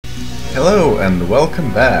Hello and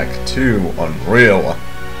welcome back to Unreal.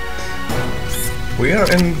 We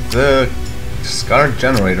are in the scar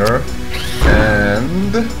generator,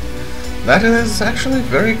 and that is actually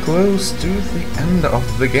very close to the end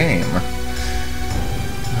of the game.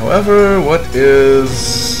 However, what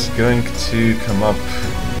is going to come up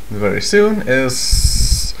very soon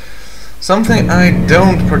is something I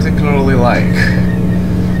don't particularly like.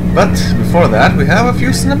 But before that, we have a few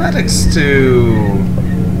cinematics to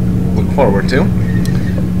look forward to.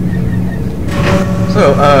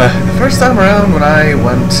 So, the first time around when I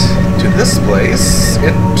went to this place,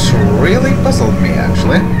 it really puzzled me,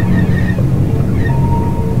 actually.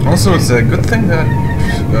 Also, it's a good thing that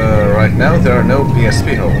right now there are no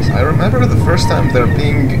PSP holes. I remember the first time there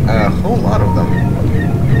being a whole lot of them.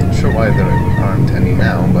 Not sure why there aren't any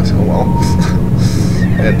now, but oh well.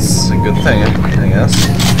 It's a good thing, I guess.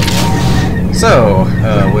 So,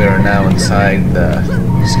 we're now inside the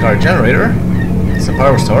scar generator. It's a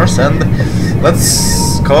power source, and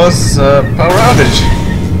let's cause a power outage.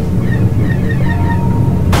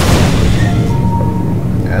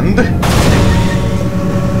 And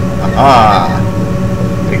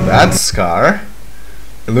aha! Take that, Scar.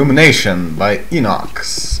 Illumination by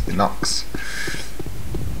Inox.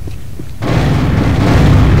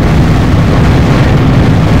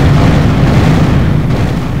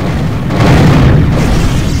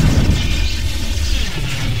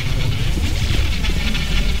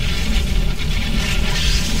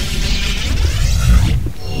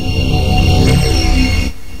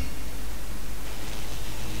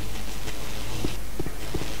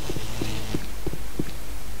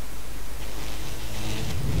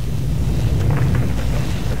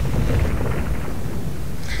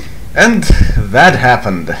 And that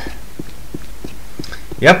happened.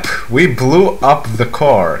 Yep, we blew up the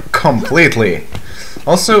core completely.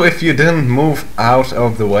 Also, if you didn't move out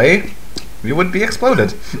of the way, you would be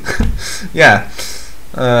exploded. Yeah,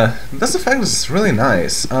 this effect is really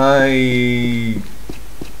nice. I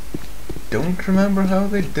don't remember how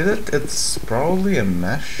they did it. It's probably a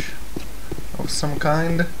mesh of some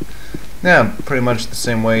kind. Yeah, pretty much the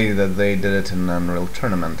same way that they did it in Unreal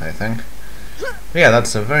Tournament, I think. Yeah,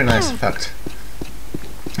 that's a very nice effect.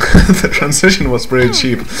 The transition was pretty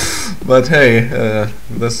cheap, but hey,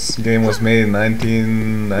 this game was made in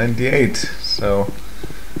 1998, so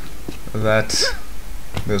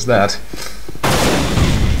there's that.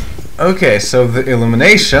 Okay, so the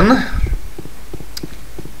Illumination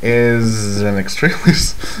is an extremely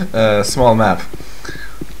small map,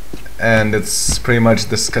 and it's pretty much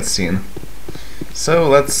this cutscene. So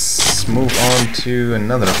let's move on to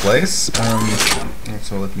another place.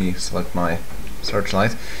 So let me select my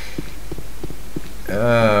searchlight.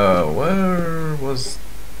 Where was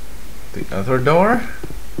the other door?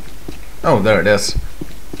 Oh, there it is.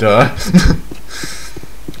 Duh.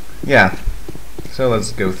 Yeah. So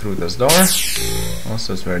let's go through this door.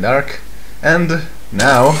 Also, it's very dark. And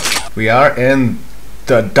now we are in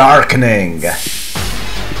the Darkening.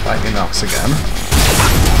 By Inox again.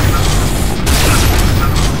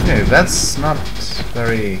 Okay, that's not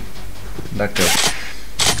very productive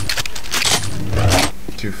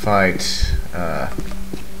to fight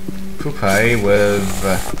Pupai with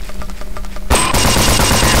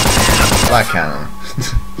Black Cannon.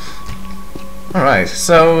 Alright,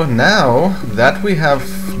 so now that we have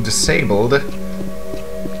disabled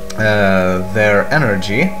their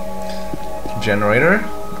energy generator,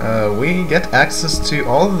 we get access to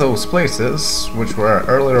all of those places which were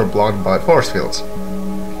earlier blocked by force fields.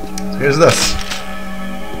 Here's this.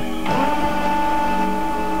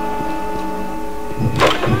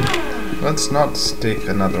 Let's not take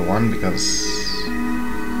another one because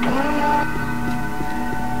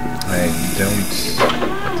I don't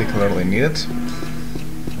particularly need it.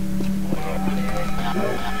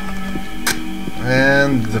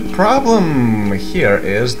 And the problem here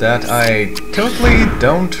is that I totally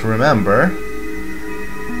don't remember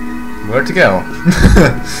where to go.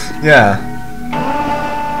 Yeah.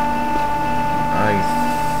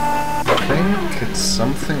 I think it's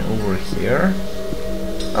something over here.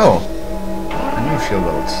 Oh, a new shield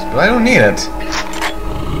bolt, but I don't need it.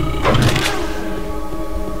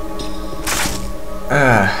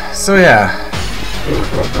 So yeah.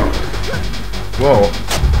 Whoa.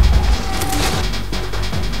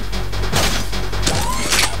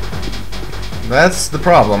 That's the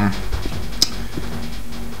problem.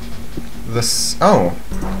 This. Oh,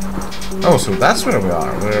 so that's where we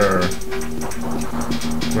are.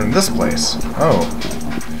 We're in this place. Oh.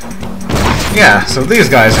 Yeah, so these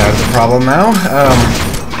guys are the problem now.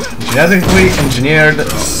 Genetically engineered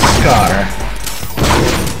scar.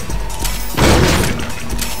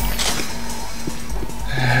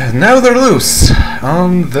 now they're loose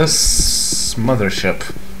on this mothership.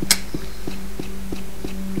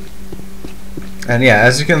 And yeah,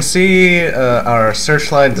 as you can see, our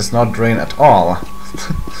searchlight does not drain at all.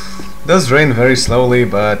 It does drain very slowly,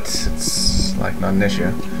 but it's like not an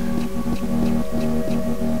issue.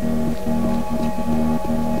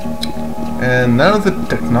 And now the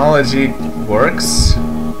technology works.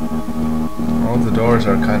 All the doors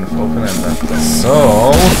are kind of open, and that's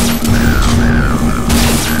all.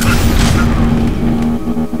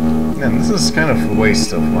 And this is kind of a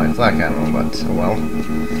waste of my flak ammo, but oh well.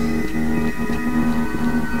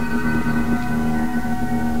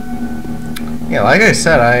 Yeah, like I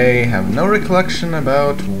said, I have no recollection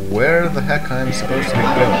about where the heck I'm supposed to be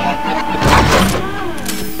going.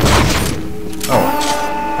 Oh,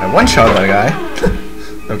 I one-shot that guy.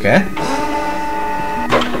 Okay.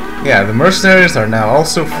 Yeah, the mercenaries are now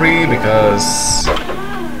also free because...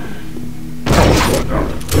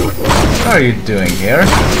 What are you doing here?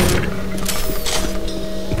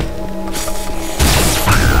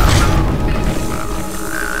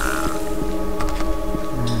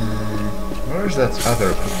 Where's that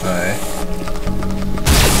other guy?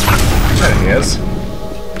 There he is.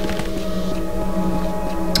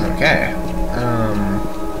 Okay.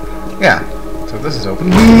 Yeah. So this is open.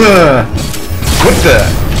 What the?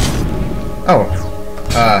 Oh.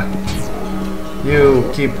 You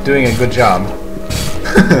keep doing a good job.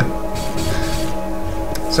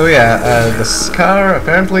 So yeah, the Scar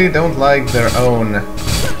apparently don't like their own...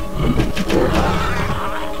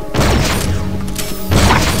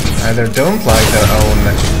 Either don't like their own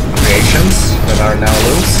creations that are now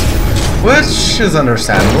loose, which is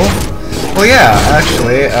understandable. Well yeah,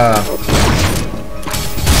 actually,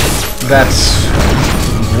 that's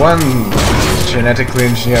one genetically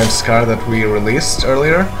engineered Scar that we released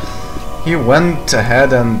earlier. He went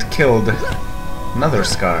ahead and killed another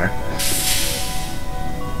Scar.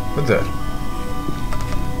 What the?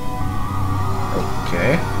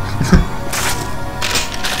 Okay.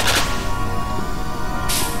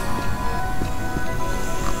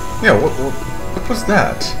 Yeah, what was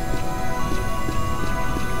that?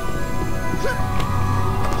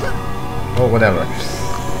 Oh, whatever.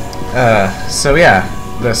 So yeah,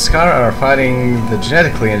 the Scar are fighting the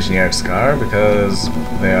genetically engineered Scar because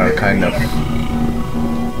they are kind of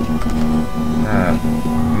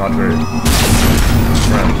not very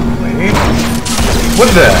friendly.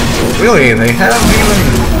 What the? Really? They have even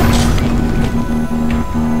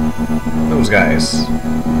those guys.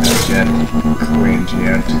 Genetically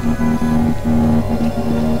engineered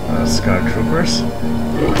Scar troopers.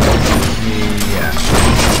 Yeah.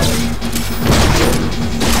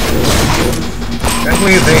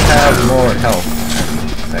 Apparently they have more health and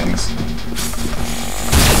things.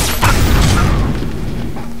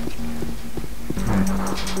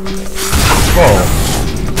 Whoa.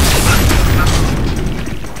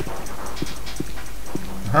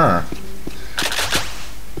 Huh.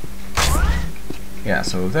 Yeah,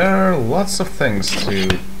 so there are lots of things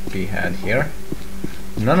to be had here.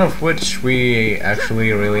 None of which we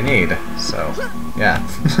actually really need, so yeah.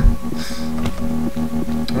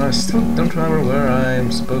 I still don't remember where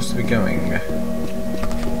I'm supposed to be going.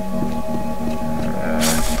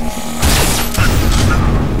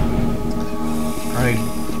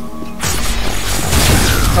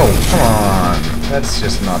 Oh, come on! That's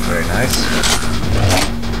just not very nice.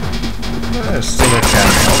 Still a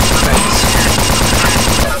chance of things.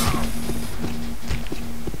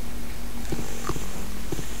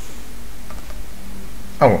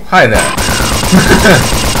 Oh, hi there!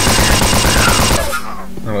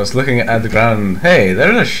 I was looking at the ground. Hey,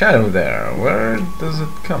 there's a shadow there. Where does it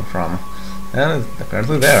come from? And it's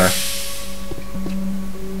apparently there.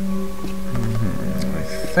 I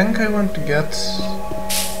think I want to get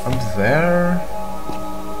up there.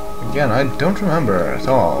 Again, I don't remember at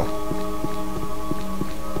all.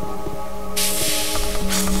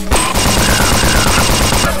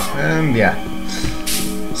 And yeah.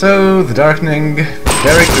 So, the Darkening,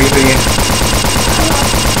 very creepy.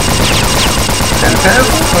 And kind of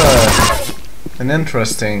an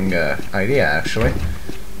interesting idea, actually.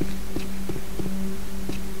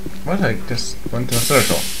 What? I just went in a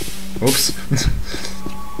circle. Oops.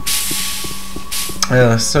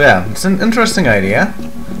 So yeah, it's an interesting idea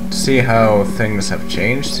to see how things have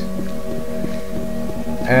changed.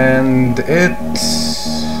 And it...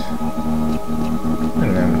 I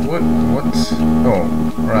don't know, what? Oh,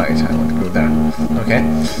 right, I want to go there. Okay.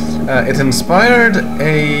 It inspired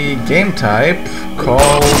a game type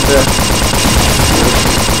called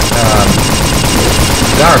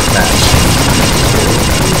Dark Match.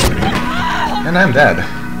 And I'm dead.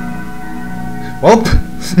 Welp!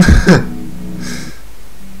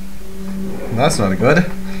 That's not good.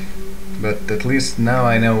 But at least now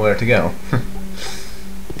I know where to go.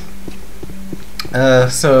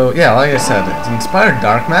 So yeah, like I said, it inspired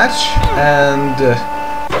Dark Match, and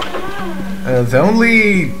the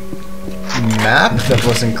only map that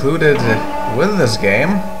was included with this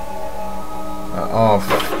game of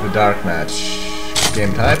the Dark Match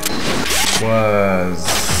game type was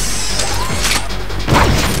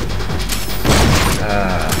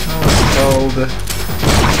how was it called?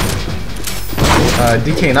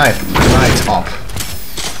 DK Night Op.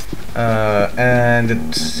 And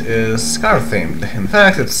it is Scar themed. In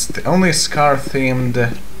fact, it's the only Scar themed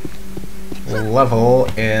level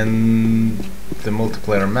in the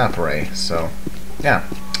multiplayer map array, so yeah.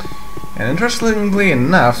 And interestingly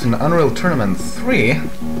enough, in Unreal Tournament 3,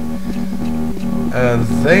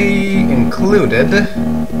 they included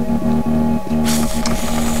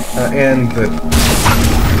in the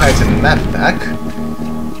Titan map pack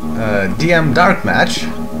DM Dark Match,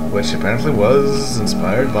 which apparently was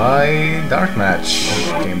inspired by Dark Match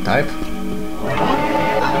game type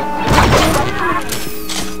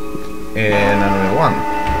in Unreal 1.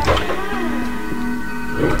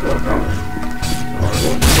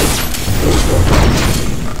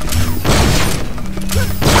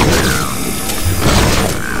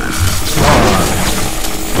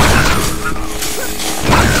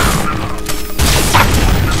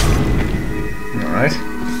 Alright.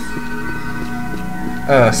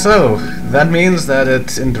 So, that means that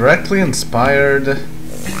it indirectly inspired...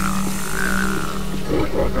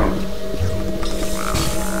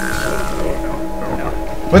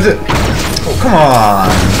 What's it? Oh, come on!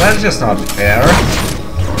 That's just not fair.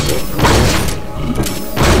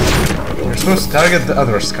 You're supposed to target the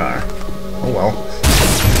other Scar. Oh well.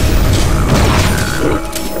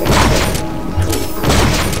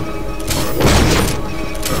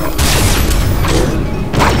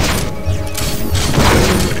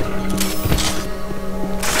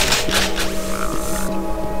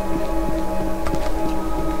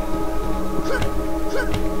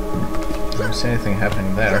 Don't see anything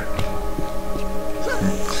happening there.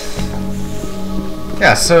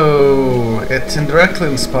 Yeah, so it indirectly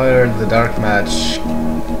inspired the Dark Match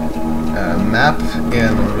map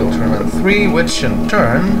in Unreal Tournament 3, which in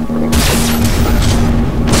turn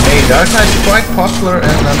made Dark Match quite popular in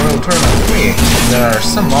Unreal Tournament 3. There are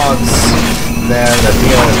some mods there that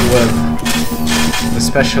deal with the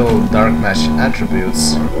special Dark Match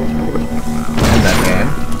attributes in that game.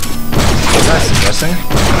 So that's interesting.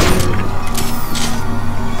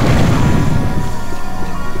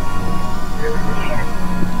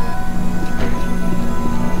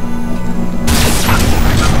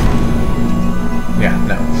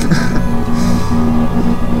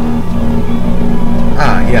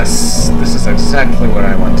 Yes, this is exactly where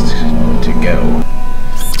I wanted to go.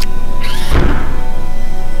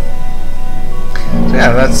 So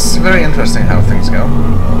yeah, that's very interesting how things go.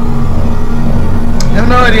 I have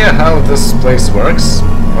no idea how this place works.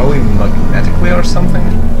 Probably magnetically or something.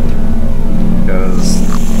 Because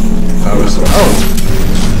I was... Oh!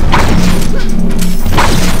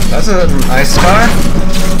 That's a nice car.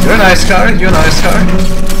 You're a nice car. You're a nice car.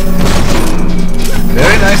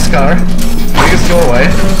 Very nice car. Please go away.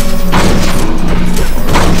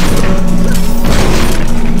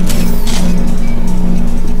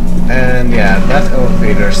 And yeah, that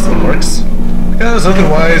elevator still works, because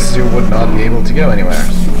otherwise you would not be able to go anywhere.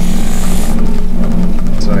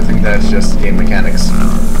 So I think that's just game mechanics. Come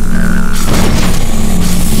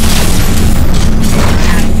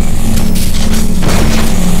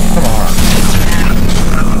on.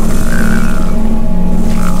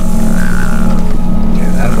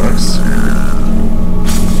 Yeah, that works.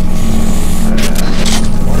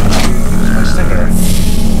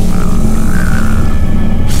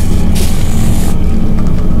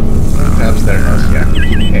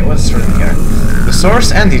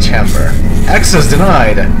 Source Antechamber. Access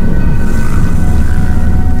denied.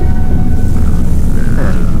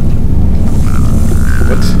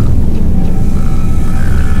 What?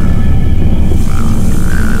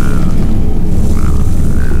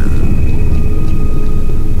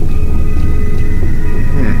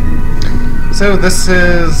 So this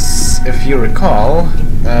is, if you recall,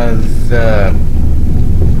 the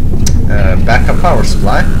backup power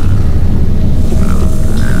supply.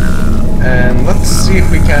 And let's see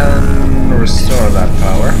if we can restore that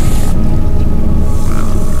power.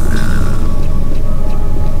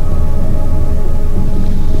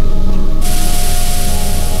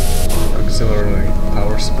 Auxiliary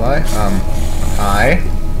power supply. Hi.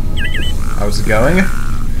 How's it going?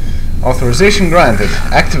 Authorization granted.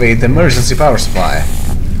 Activate the emergency power supply.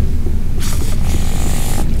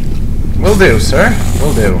 Will do, sir.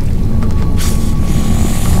 Will do.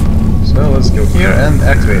 So let's go here and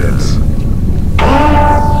activate it.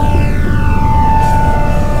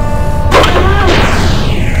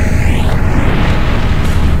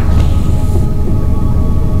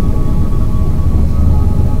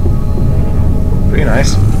 Pretty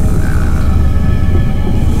nice.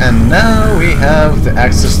 And now we have the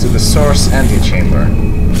access to the source antechamber.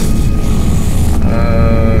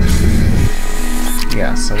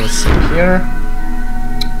 Yeah, so let's see here.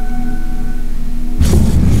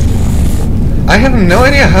 I have no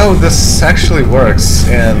idea how this actually works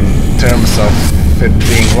in terms of it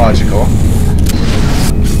being logical.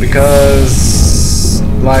 Because,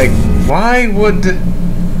 like, why would...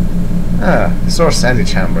 source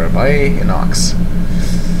antechamber by Inox.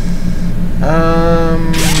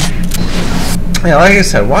 Yeah, like I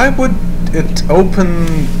said, why would it open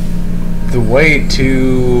the way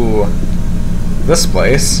to this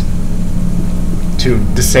place to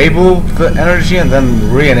disable the energy and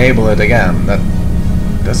then re-enable it again? That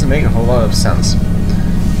doesn't make a whole lot of sense.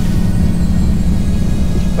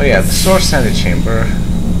 But yeah, the source antechamber.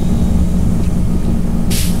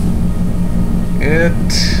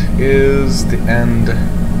 It is the end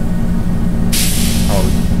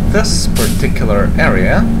of this particular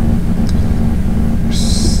area. We're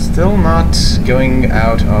still not going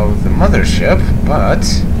out of the mothership, but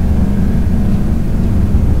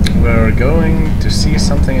we're going to see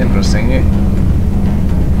something interesting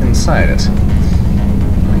inside it.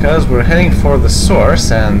 Because we're heading for the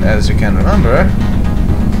source, and as you can remember,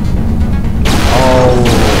 all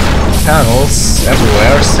panels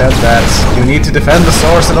everywhere said that you need to defend the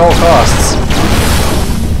source at all costs.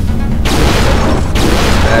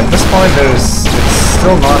 And at this point it's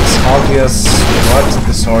still not obvious what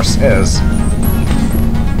the source is.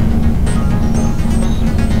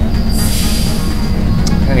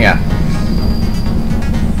 And yeah.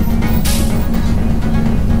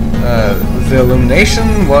 The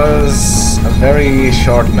Illumination was a very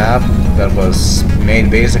short map that was made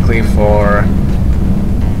basically for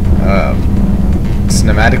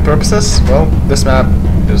cinematic purposes. Well, this map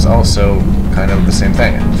is also kind of the same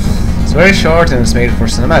thing. It's very short and it's made for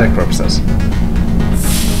cinematic purposes.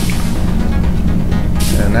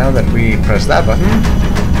 And now that we press that button,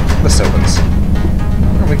 this opens.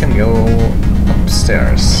 And we can go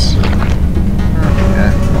upstairs.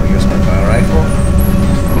 Yeah, I'll use my fire rifle.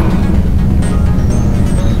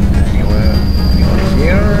 Anyone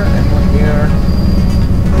here? Anyone here?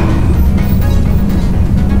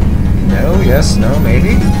 No, yes, no,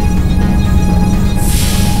 maybe?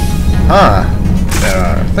 Huh. There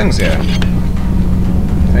are things here.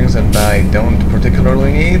 Things that I don't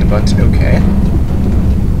particularly need, but okay.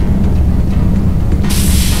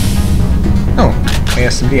 Oh,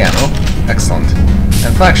 ASMD ammo. Excellent.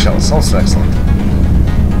 And flak shells, also excellent.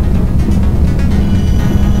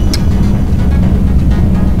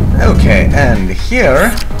 Okay, and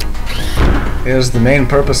here is the main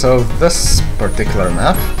purpose of this particular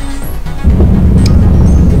map.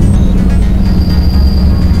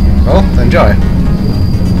 Well, enjoy.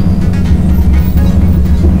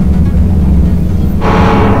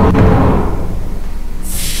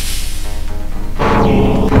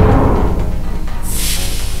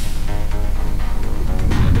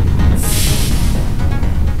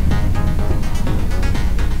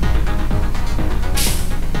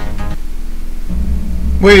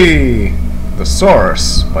 Whee! The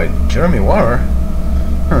Source by Jeremy Warner.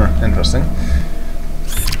 Huh, interesting.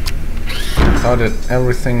 I thought that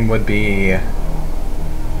everything would be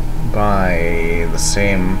by the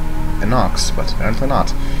same Inox, but apparently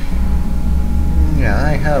not. Yeah,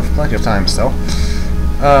 I have plenty of time still.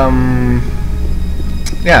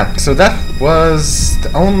 Yeah, so that was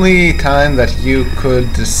the only time that you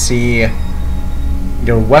could see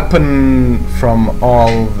your weapon from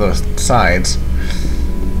all the sides.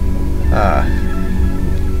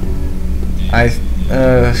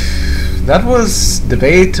 That was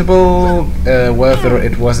debatable whether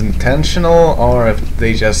it was intentional or if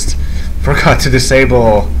they just forgot to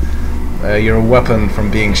disable your weapon from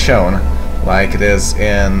being shown, like it is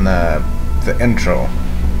in the intro.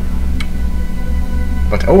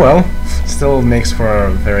 But oh well, still makes for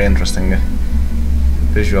a very interesting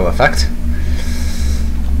visual effect.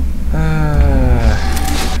 What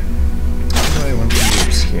do I want to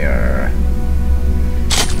use here?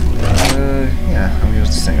 Yeah, I'll use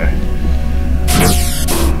the Stinger.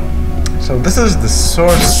 So this is the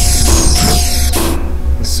source.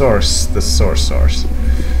 The source.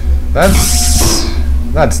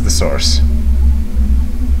 That's the source.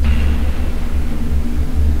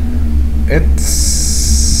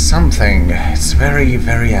 It's something. It's very,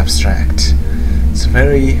 very abstract. It's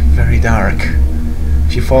very, very dark.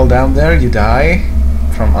 If you fall down there, you die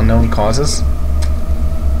from unknown causes.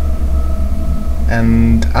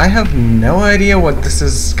 And I have no idea what this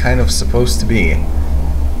is kind of supposed to be.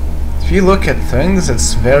 If you look at things,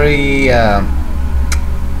 it's very,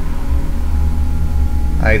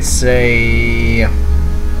 I'd say,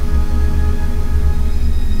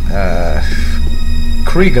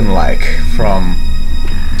 Cregan-like from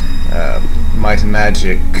Might and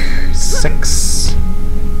Magic 6,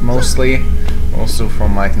 mostly. Also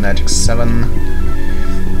from Might and Magic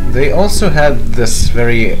 7. They also had this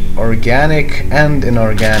very organic and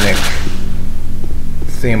inorganic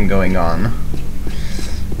theme going on.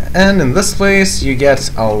 And in this place you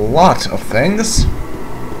get a lot of things.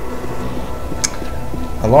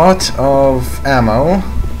 A lot of ammo.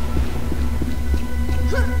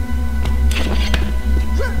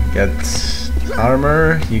 You get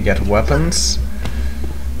armor, you get weapons.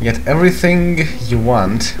 You get everything you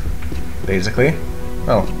want, basically.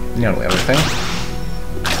 Well, nearly everything.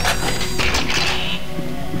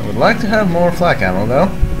 I would like to have more flak ammo though.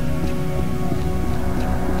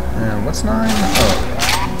 And what's 9?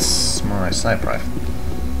 Oh, it's my sniper rifle.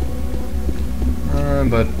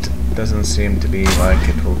 But it doesn't seem to be like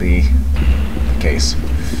it will be the case.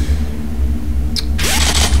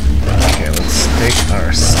 Okay, let's take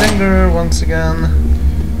our Stinger once again.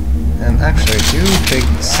 And actually do take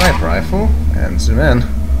the sniper rifle and zoom in.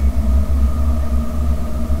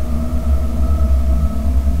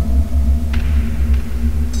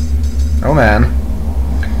 Oh man,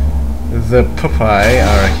 the Popeye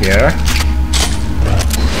are here.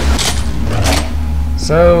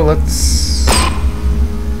 So let's...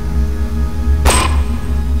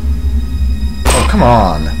 Oh, come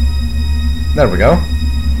on! There we go.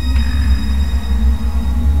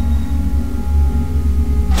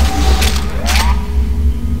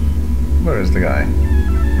 Where is the guy?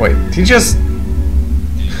 Wait, he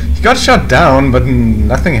got shot down, but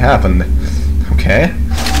nothing happened. Okay.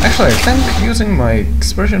 Actually, I think using my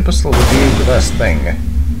dispersion pistol would be the best thing.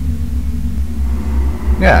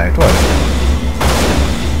 Yeah, it was.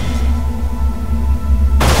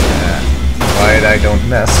 Provided I don't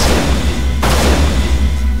miss.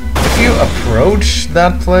 If you approach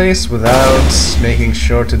that place without making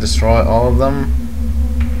sure to destroy all of them,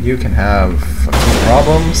 you can have a few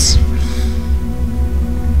problems.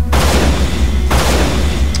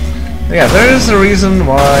 Yeah, there is a reason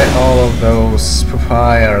why all of those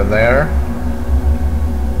Popeye are there.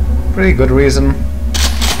 Pretty good reason.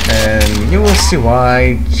 And you will see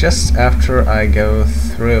why just after I go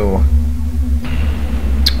through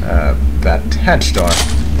that hatch door.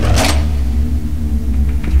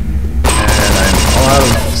 And I'm all out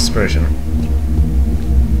of dispersion.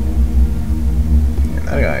 And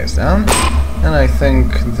that guy is down. And I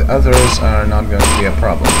think the others are not going to be a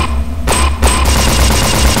problem.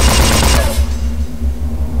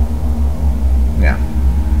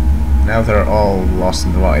 Now they're all lost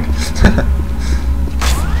in the void.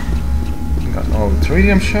 Got all the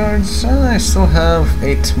tritium shards, and I still have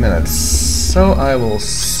 8 minutes. So I will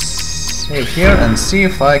save here and see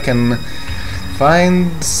if I can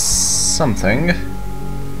find something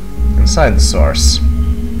inside the source.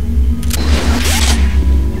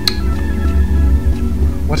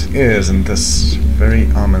 What is in this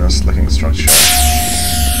very ominous looking structure?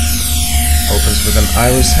 Opens with an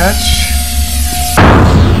iris hatch.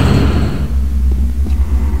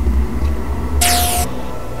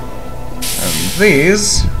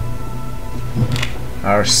 These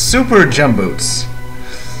are super jump boots.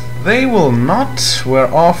 They will not wear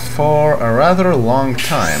off for a rather long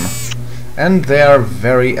time, and they are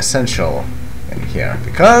very essential in here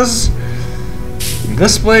because in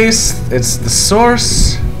this place it's the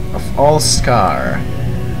source of all Scar.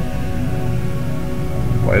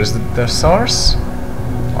 What is the source?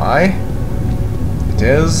 Why? It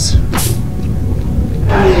is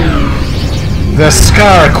the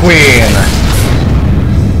Scar Queen!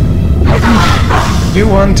 You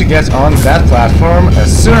want to get on that platform as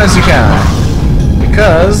soon as you can,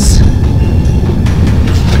 because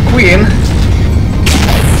the Queen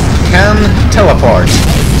can teleport,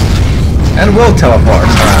 and will teleport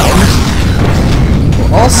around.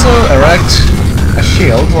 Will also erect a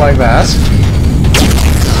shield like that,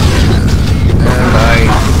 and I'm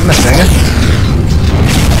missing it.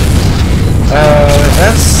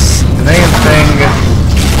 That's the main thing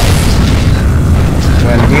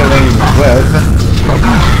when dealing with the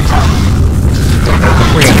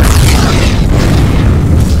Queen.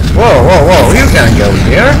 Whoa, whoa, whoa, you can't go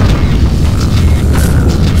here.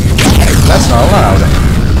 That's not allowed.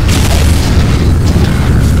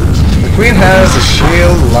 Queen has a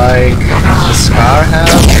shield like the Scar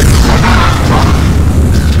has.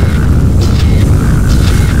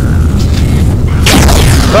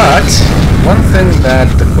 But one thing that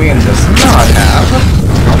the Queen does not have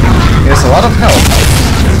is a lot of health.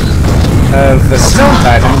 The Stone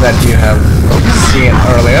Titan that you have seen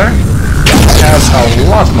earlier has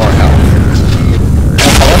a lot more health.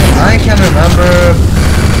 However, I can remember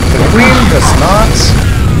the Queen does not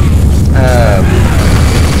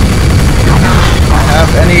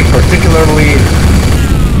have any particularly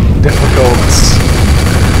difficult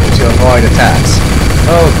to avoid attacks.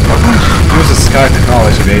 Oh, uses Scar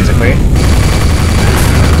technology basically.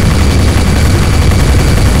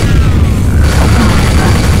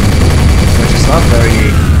 Which is not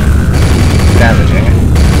very damaging.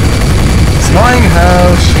 It's annoying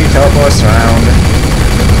how she teleports around.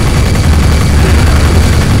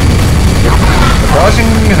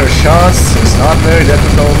 Dodging her shots is not very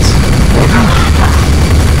difficult.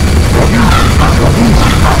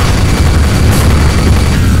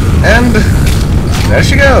 And there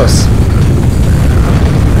she goes.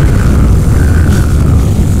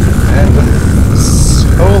 And this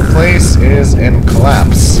whole place is in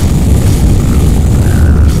collapse.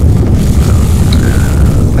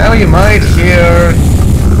 Now you might hear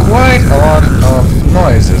quite a lot of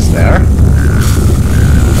noises there.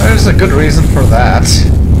 There's a good reason for that.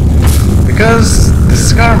 Because the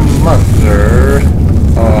Scar Mother,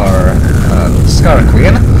 or Scar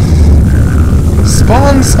Queen,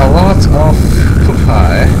 spawns a lot of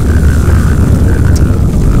pupae.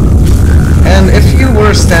 And if you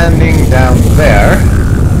were standing down there,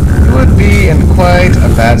 you would be in quite a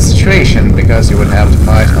bad situation, because you would have to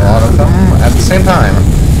fight a lot of them at the same time.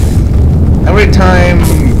 Every time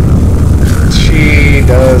she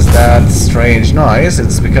does that strange noise,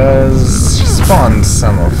 it's because she spawns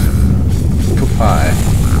some of pupae.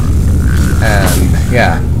 And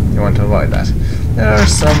yeah, you want to avoid that. There are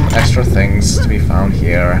some extra things to be found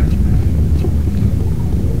here.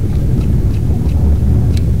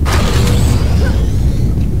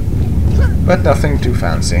 But nothing too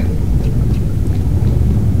fancy.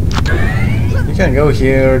 You can go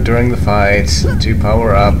here during the fight to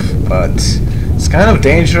power up, but it's kind of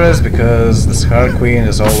dangerous because the Scar Queen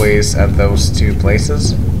is always at those two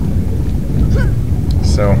places.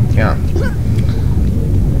 So, yeah.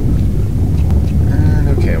 And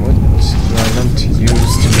okay, what do I want to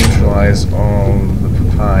use to neutralize all the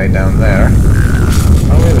pupae down there?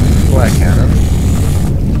 Probably the flag cannon.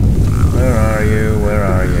 Where are you? Where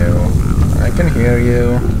are you? I can hear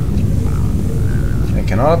you. I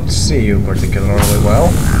cannot see you particularly well.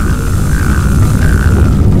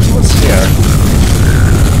 What's here?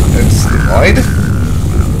 It's the void.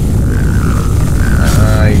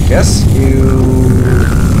 I guess you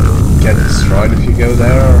get destroyed if you go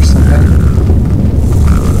there or something.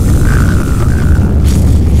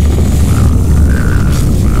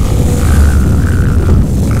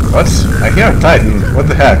 What? I hear a Titan. What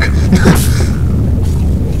the heck?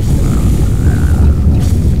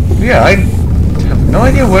 Yeah, I have no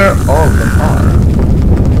idea where all of them are.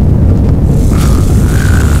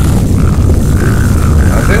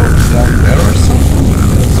 Are they down there or something?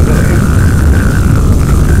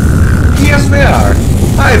 Yes, they are.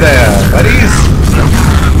 Hi there, buddies.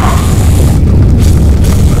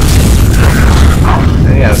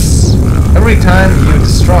 And yes, every time you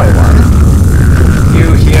destroy one,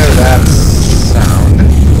 you hear that sound.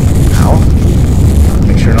 Ow.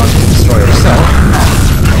 Make sure not to destroy yourself.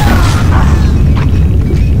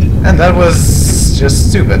 And that was just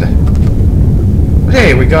stupid. But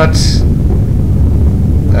hey, we got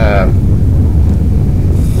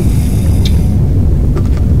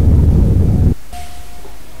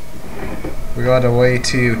a way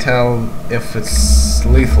to tell if it's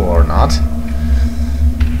lethal or not.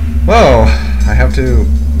 Whoa, I have to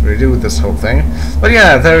redo this whole thing. But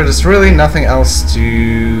yeah, there's really nothing else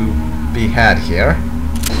to be had here.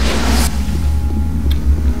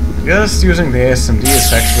 I guess using the SMD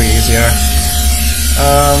is actually easier.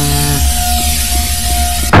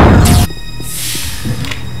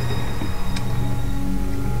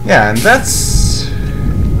 Yeah, and that's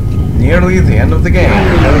nearly the end of the game,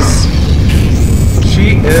 because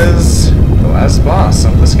she is the last boss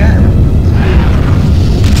of this game.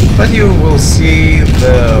 But you will see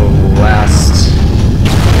the last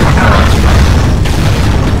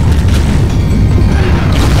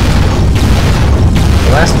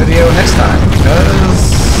video next time, because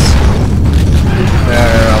there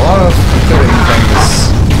are a lot of including things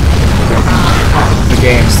the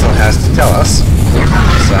game still has to tell us.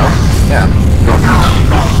 So, yeah.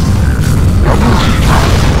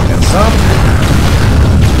 Can't stop.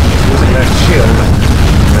 Using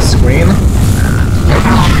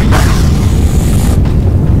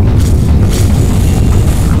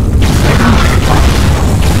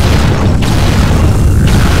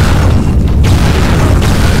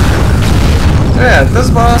yeah,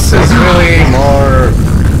 this boss is really more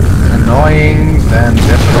annoying than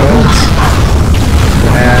difficult,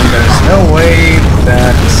 and there's no way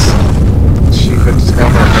that she could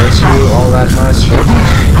ever hurt you all that much,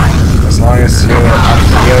 as long as you're up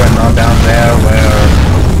here and not down there where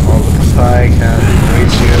all the papaya can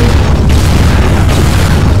reach you.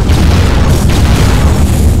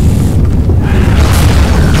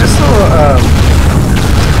 This will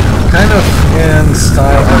kind of in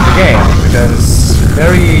style of the game, because it's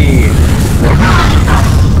very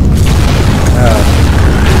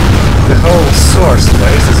the whole source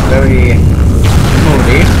place is very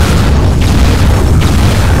moody,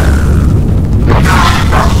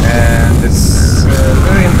 and it's a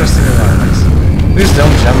very interesting environment. Please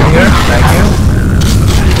don't jump here, thank you.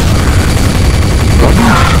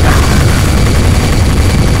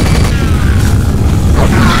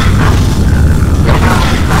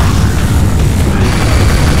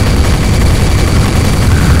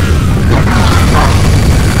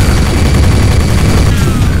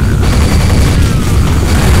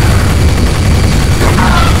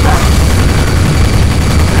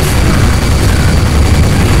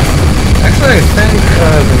 I think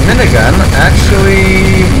the minigun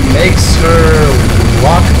actually makes her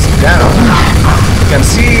locked down. You can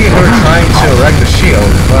see her trying to erect the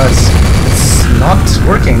shield, but it's not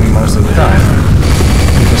working most of the time.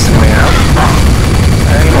 Interestingly enough.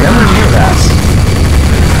 I never knew that.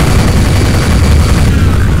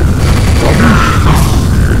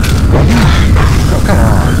 Oh, come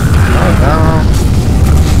on. Oh, no.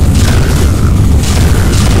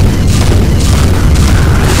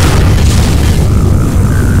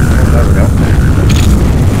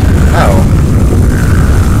 Oh.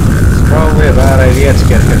 It's probably a bad idea to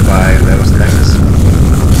get hit by those things.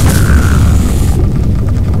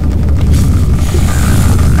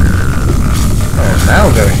 Oh, now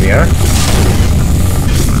go here.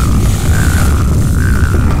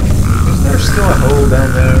 Is there still a hole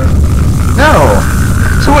down there? No!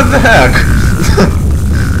 So what the heck?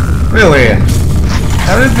 Really?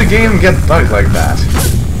 How did the game get bugged like that?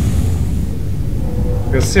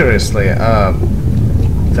 Because seriously,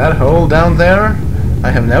 that hole down there, I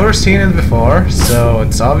have never seen it before, so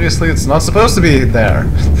it's obviously it's not supposed to be there.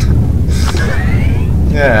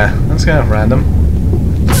 Yeah, that's kind of random.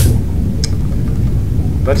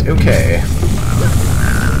 But okay.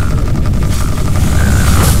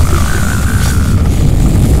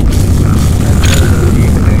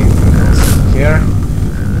 Here.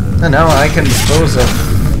 And now I can dispose of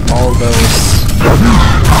all those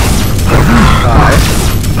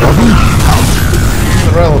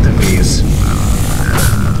with relative ease.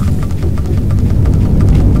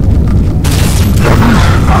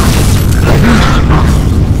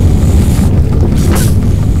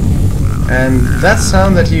 And that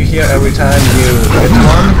sound that you hear every time you hit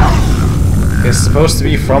one is supposed to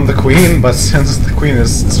be from the queen, but since the queen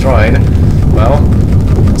is destroyed, well,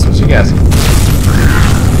 that's what you get.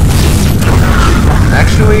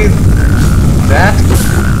 Actually, that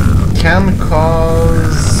can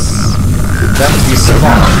cause them to be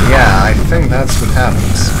spawned. Yeah, I think that's what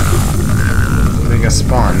happens. They get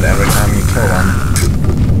spawned every time you kill one.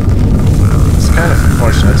 It's kind of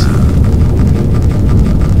unfortunate.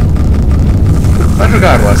 But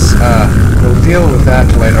regardless, we'll deal with that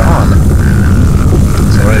later on.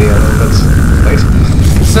 It's already a little bit late.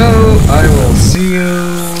 So, I will see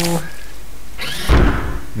you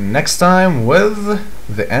next time with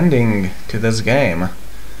the ending to this game.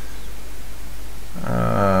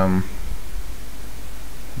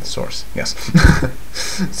 The source, yes.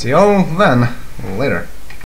 See y'all then, later.